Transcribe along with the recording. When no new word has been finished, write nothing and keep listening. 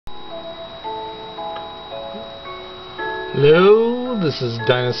Hello, this is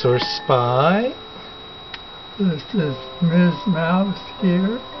Dinosaur Spy. This is Ms. Mouse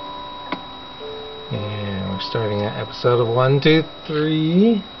here. And we're starting at episode of 1, 2,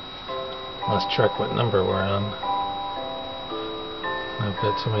 3. Let's check what number we're on. I've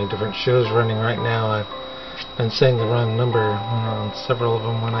got so many different shows running right now. I've been saying the wrong number on several of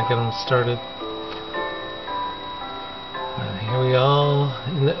them when I get them started. Here we all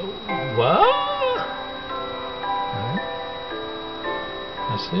in the... What? Alright.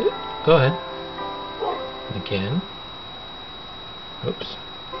 That's it. Go ahead. And again. Oops.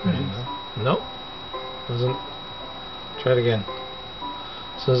 There you go. Nope. Doesn't. Try it again.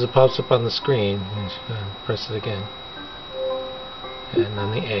 As soon as it pops up on the screen, you should press it again. And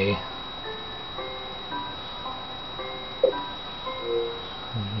then the A.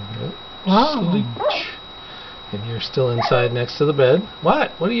 Wow. And you're still inside next to the bed.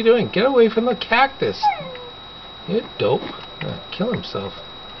 What? What are you doing? Get away from the cactus. You dope. Kill himself.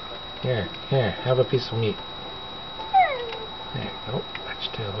 Here, have a piece of meat. There you go. Patch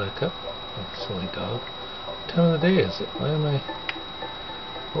your tail back up. Oh, silly dog. What time of the day is it? Why am I...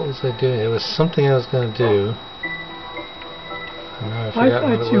 What was I doing? It was something I was going to do. And now I forgot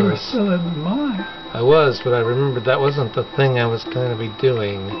what it was. I thought you were still in the mine. I was, but I remembered that wasn't the thing I was going to be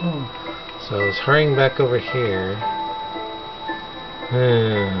doing. Oh. So I was hurrying back over here.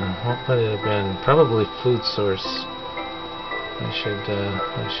 What might it have been? Probably food source. I should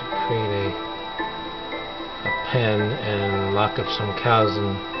create a pen and lock up some cows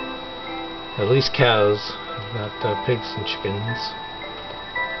and at least cows, not pigs and chickens.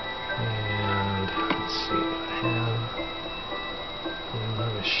 And let's see what I don't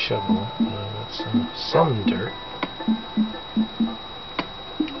have a shovel. I've got some dirt.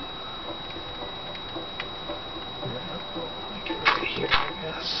 Here, I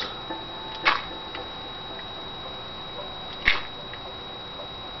guess.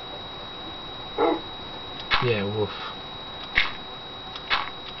 Yeah, woof.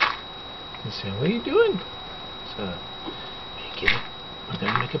 Let's see, what are you doing? So, we're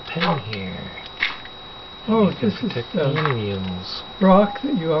gonna make a pen here. Oh, you can this protect is the animals. rock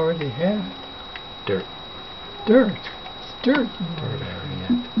that you already had. Dirt. Dirt. It's dirt. Dirt I already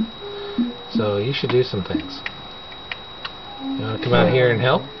had. So you should do some things. You want to come out here and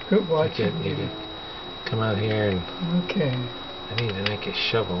help? Good watching. You can come out here and... Okay. I need to make a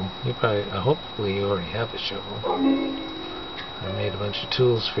shovel. You probably... hopefully you already have a shovel. I made a bunch of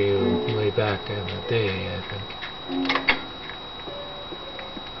tools for you way back in the day, I think.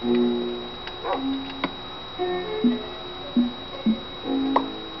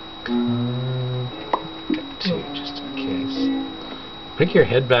 Two, just in case. Pick your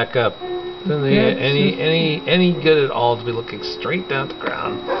head back up. Any good at all to be looking straight down at the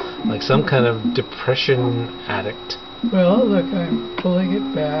ground, like some kind of depression addict. Well, look, I'm pulling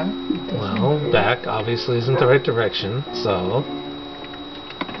it back. Well, back obviously isn't the right direction, so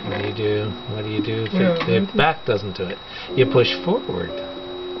what do you do? What do you do if back doesn't do it? You push forward,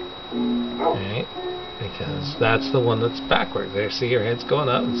 right? Because that's the one that's backward. There, see your head's going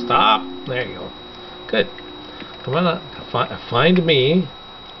up. Stop. There you go. Good. Come on up. Find me.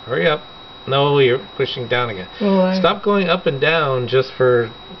 Hurry up. No, you're pushing down again. Well, stop going up and down just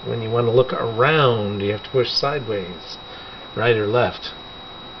for when you want to look around. You have to push sideways, right or left.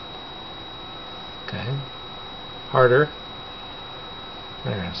 Okay. Harder.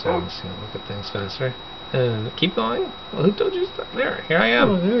 There, so let's see, look at things faster. And keep going. Well, who told you to stop? There, here I am.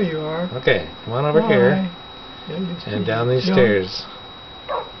 Oh, there you are. Okay, come on over here. And down these stairs.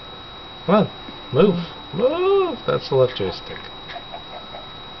 Come on, move. Move! That's the left joystick.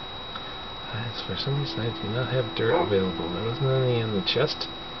 For some reason I do not have dirt available. There wasn't any in the chest.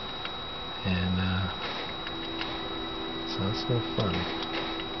 And, so that's no fun.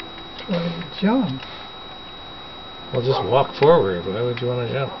 Try to jump. Well, just walk forward. Why would you want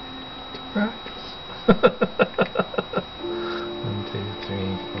to jump? To practice. 1, 2, 3,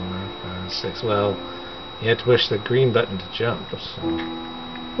 4, 5, 6. Well, you have to push the green button to jump. So.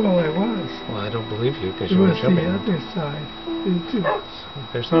 Well, I was. Well, I don't believe you because you were jumping. It was the other side.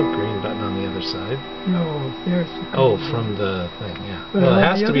 There's no green button on the other side. No, there's the green Oh, from the thing, yeah. Well, it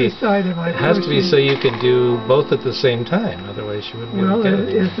has to be. It has to be so you can do both at the same time. Otherwise, you wouldn't be able to get it.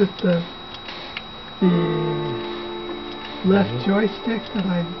 Is it the left joystick that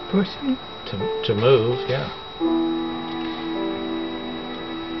I'm pushing? To move, yeah.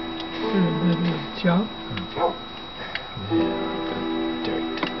 And then the jump. Okay. Yeah, good dirt.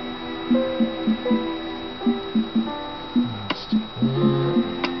 Let's do that.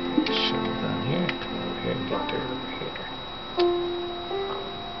 Shovel down here. Come over here and get dirt over here.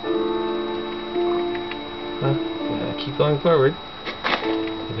 Keep going forward.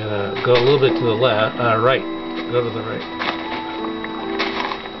 You gotta go a little bit to the left, right. Go to the right.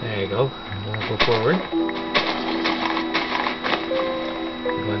 There you go. Now go forward.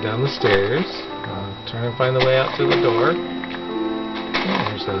 Going down the stairs. Try and find the way out to the door. Oh,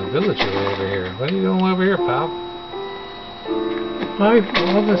 there's a villager way over here. What are you doing over here, pal? All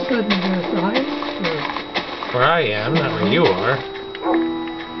of a sudden there's ice? Where I am, not where you are.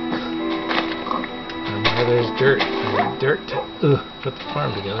 And where there's dirt. Dirt to put the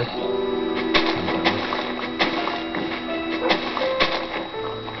farm together.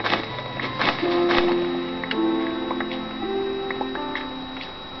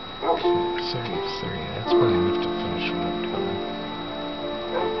 Sorry, that's probably enough to finish what I'm doing.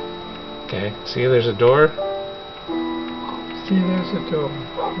 Okay, see there's a door? See, there's a door.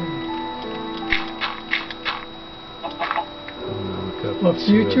 A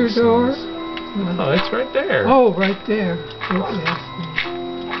future door? Oh, it's right there. Oh, right there. Okay.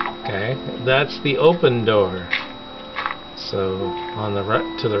 Okay, that's the open door. So on the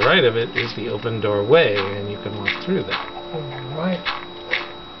right, to the right of it is the open doorway, and you can walk through that. Right.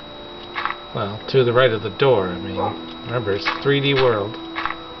 Well, to the right of the door. I mean, remember it's 3D world.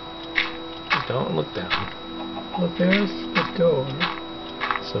 Don't look down. Well, there's the door.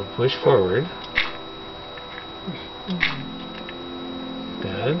 So push forward.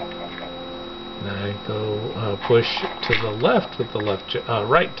 Good. Now go push to the left with the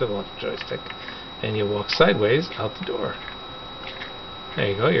right to the left joystick, and you walk sideways out the door. There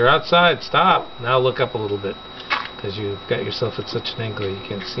you go. You're outside. Stop. Now look up a little bit, because you've got yourself at such an angle you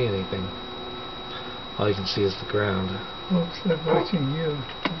can't see anything. All you can see is the ground. Oops, I'm watching you.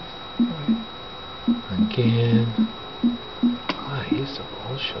 Right. Again. I used a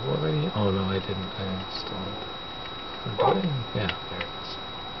ball shovel already. Oh no, I didn't. I installed it. Yeah, there it is.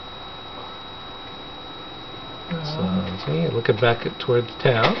 So, see, looking back towards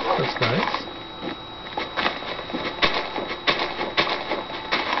town. That's nice.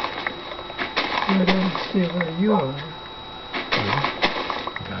 I don't see where you are.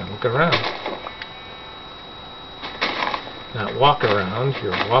 You gotta look around. Not walk around,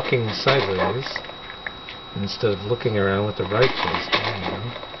 you're walking sideways instead of looking around with the right joystick. There you go.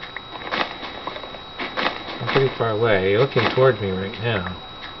 I'm pretty far away. You're looking toward me right now.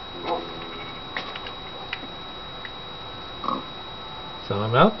 So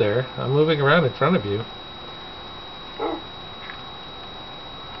I'm out there. I'm moving around in front of you.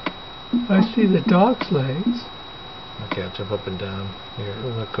 I see the dog's legs. Okay, I'll jump up and down. Here,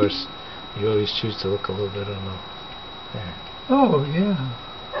 of course, you always choose to look a little bit on the... There. Oh, yeah.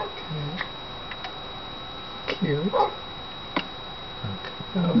 Okay. Cute.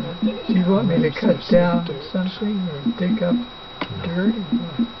 Okay. Do you want me to cut down something or dig up dirt?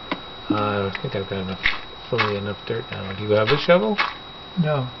 I think I've got fully enough dirt now. Do you have a shovel?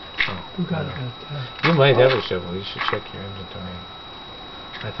 No. Oh, Forgot no. about that. You might have a shovel. You should check your inventory.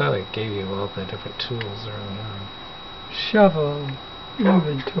 I thought I gave you all the different tools early on. Shovel,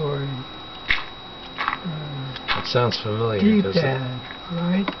 inventory. That sounds familiar, doesn't it? D-pad,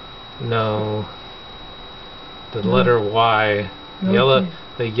 right? No. The letter Y. No,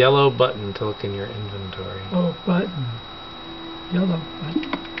 the yellow button to look in your inventory. Oh, button. Yellow button.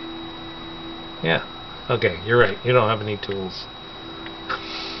 Yeah. Okay, you're right. You don't have any tools.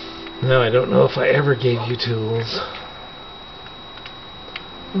 No, I don't know if I ever gave you tools.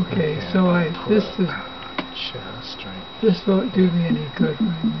 Okay, so this is just right. this won't do me any good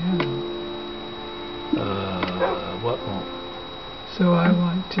right now. What won't? So I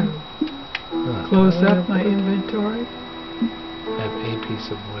want to close up my inventory. I have a piece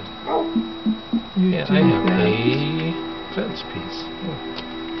of wood. You Yeah, do I have that. a fence piece.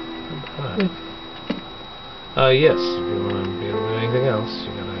 Yes. If you want to be able to do anything else, you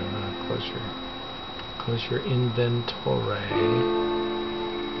gotta close your inventory.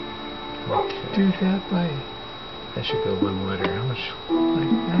 Okay. Do that by I should go one wider. How much? like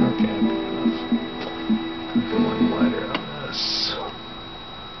that. Okay, I'll go one wider on this.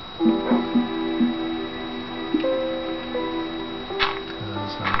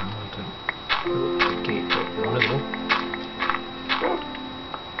 Because I want to put the gate right in the middle.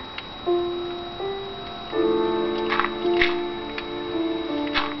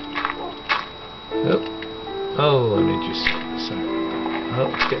 Oh, let me just sorry. Oh,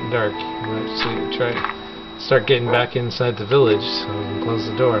 it's getting dark. So you try to start getting back inside the village so we can close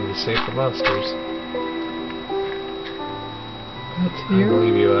the door and be safe from monsters. That's here. I'll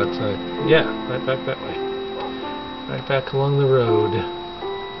leave you outside. Yeah, right back that way. Right back along the road.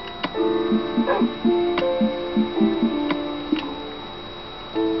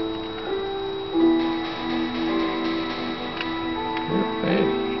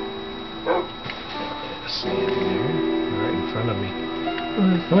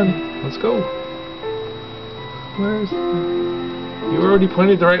 Come on, let's go. Where's the... You already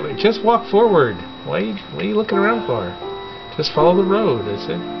pointed the right way. Just walk forward. What are you looking around for? Just follow the road. That's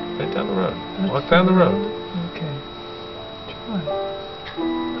it. Right down the road. Walk down the road. Okay. Try.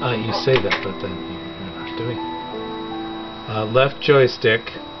 You say that, but then you're not doing it. Left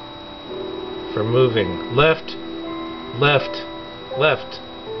joystick for moving. Left.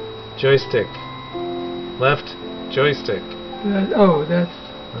 Joystick. Left joystick.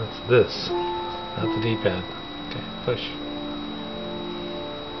 That's this. Not the D-pad. Okay, push.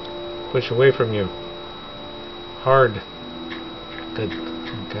 Push away from you. Hard. Good.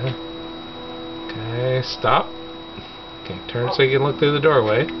 Okay. Okay, stop. Okay, turn so you can look through the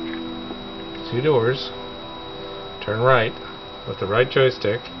doorway. 2 doors. Turn right with the right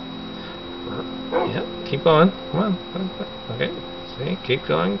joystick. Yep, keep going. Come on. Okay. See, keep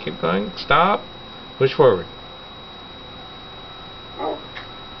going. Stop. Push forward.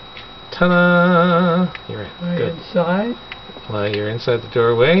 Ta-da! You're right. Good. Inside? Well, you're inside the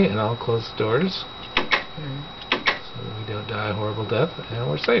doorway, and I'll close the doors. Okay. So that we don't die a horrible death, and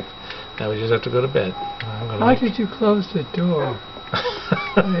we're safe. Now we just have to go to bed. Why did you close the door?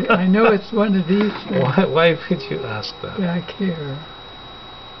 I know it's one of these things. Why would you ask that? Back here.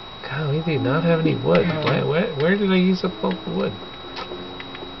 God, we do not have any wood. No. Where did I use up all the wood?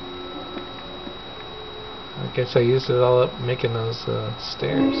 I guess I used it all up making those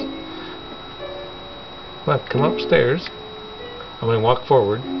stairs. Come upstairs. I'm going to walk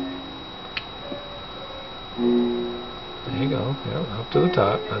forward. There you go. Yep, up to the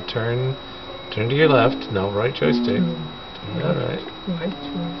top. Now turn to your left. No, right joystick. All right. Right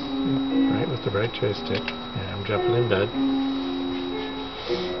joystick. Right with the right joystick. Yeah, I'm jumping in bed.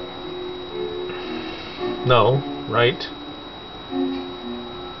 No, right.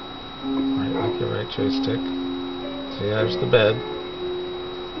 Right with your right joystick. See, there's the bed.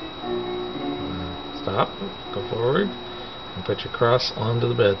 Stop. Go forward. And put your cross onto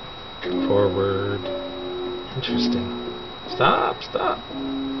the bed. Forward. Interesting. Stop.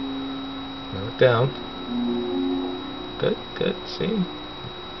 Now look down. Good. See?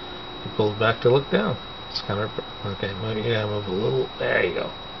 You pulled back to look down. It's kind of... Okay, maybe you gotta move a little... There you go.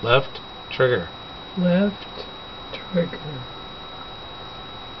 Left trigger. Left trigger.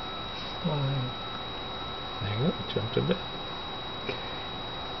 Slide. There you go. Jump to bed.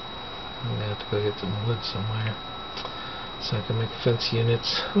 I'm gonna have to go get some wood somewhere so I can make fence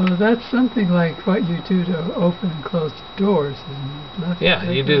units. Well, that's something like what you do to open and close the doors, isn't it? Left Yeah,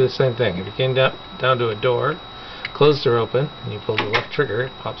 you do the same thing. If you came down to a door, closed or open, and you pull the left trigger,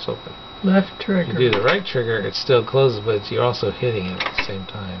 it pops open. Left trigger. If you do the right trigger, it still closes, but you're also hitting it at the same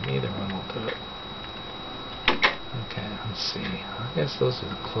time. Either one will do it. Okay, let's see. I guess those are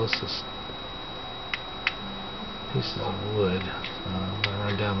the closest pieces of wood. I'm going to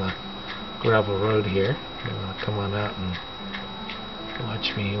run down the gravel road here. You're going to come on out and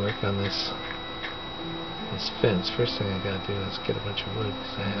watch me work on this fence. First thing I got to do is get a bunch of wood.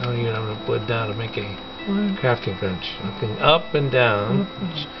 I don't even have enough wood now to make a crafting bench. Looking up and down.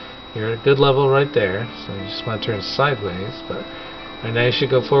 You're at a good level right there, so you just want to turn sideways. But right now you should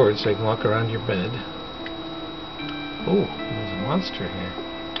go forward so you can walk around your bed. Oh, there's a monster here.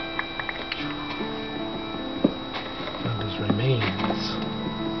 Found his remains.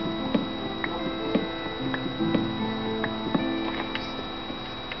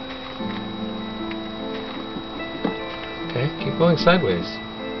 Okay, keep going sideways.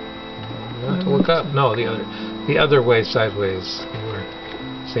 You have to look up. No, the other way sideways.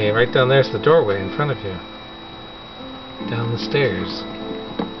 See, right down there's the doorway in front of you. Down the stairs.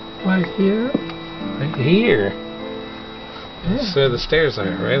 Right here? Right here. Yeah. That's where the stairs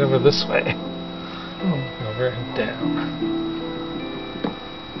are, right over this way. Oh. Over and down.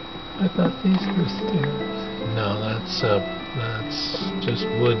 I thought these were stairs. No, that's just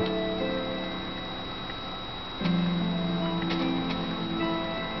wood.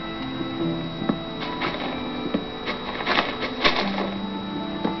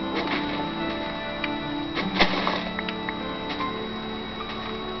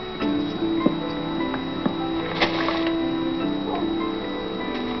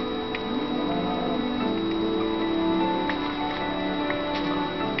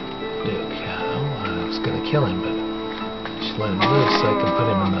 Gonna kill him, but I should let him loose so I can put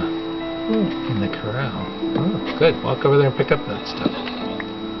him in the corral. Oh, good. Walk over there and pick up that stuff.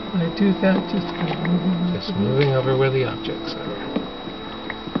 I do that just by moving. Just moving over where the objects are.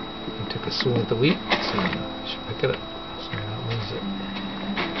 I took a swing at the wheat, so I should pick it up so I don't lose it.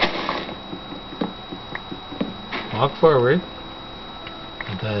 Walk forward,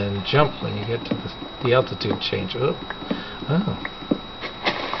 and then jump when you get to the altitude change. Oh.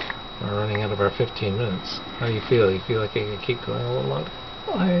 we're running out of our 15 minutes. How do you feel? You feel like you can keep going a little longer?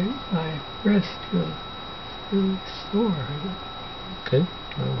 My wrist feels really sore. Okay.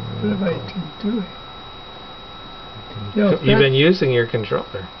 What if I can do it? You've been using your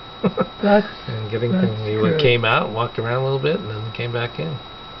controller. That's and getting that's things. You good. came out, walked around a little bit, and then came back in.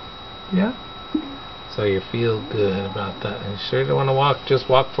 Yeah. So you feel good about that. And you sure don't want to walk. Just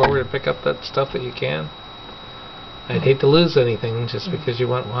walk forward and pick up that stuff that you can. I'd hate to lose anything just because you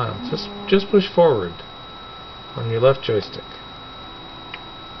went wild. Just push forward on your left joystick.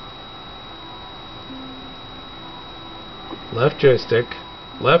 Left joystick.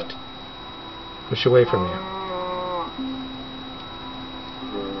 Left. Push away from you.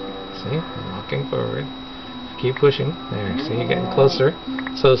 See? I'm walking forward. Keep pushing. There. See, you're getting closer.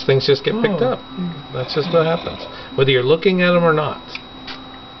 So those things just get picked up. That's just what happens. Whether you're looking at them or not.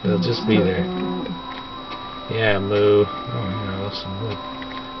 They'll just be there. Yeah, moo. Oh, yeah, I love some moo.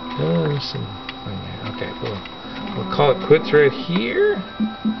 There's some... Okay, we'll call it quits right here.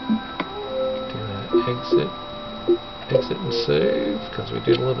 Do that exit and save, because we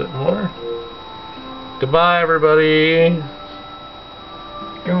did a little bit more. Goodbye, everybody.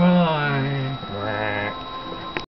 Go on.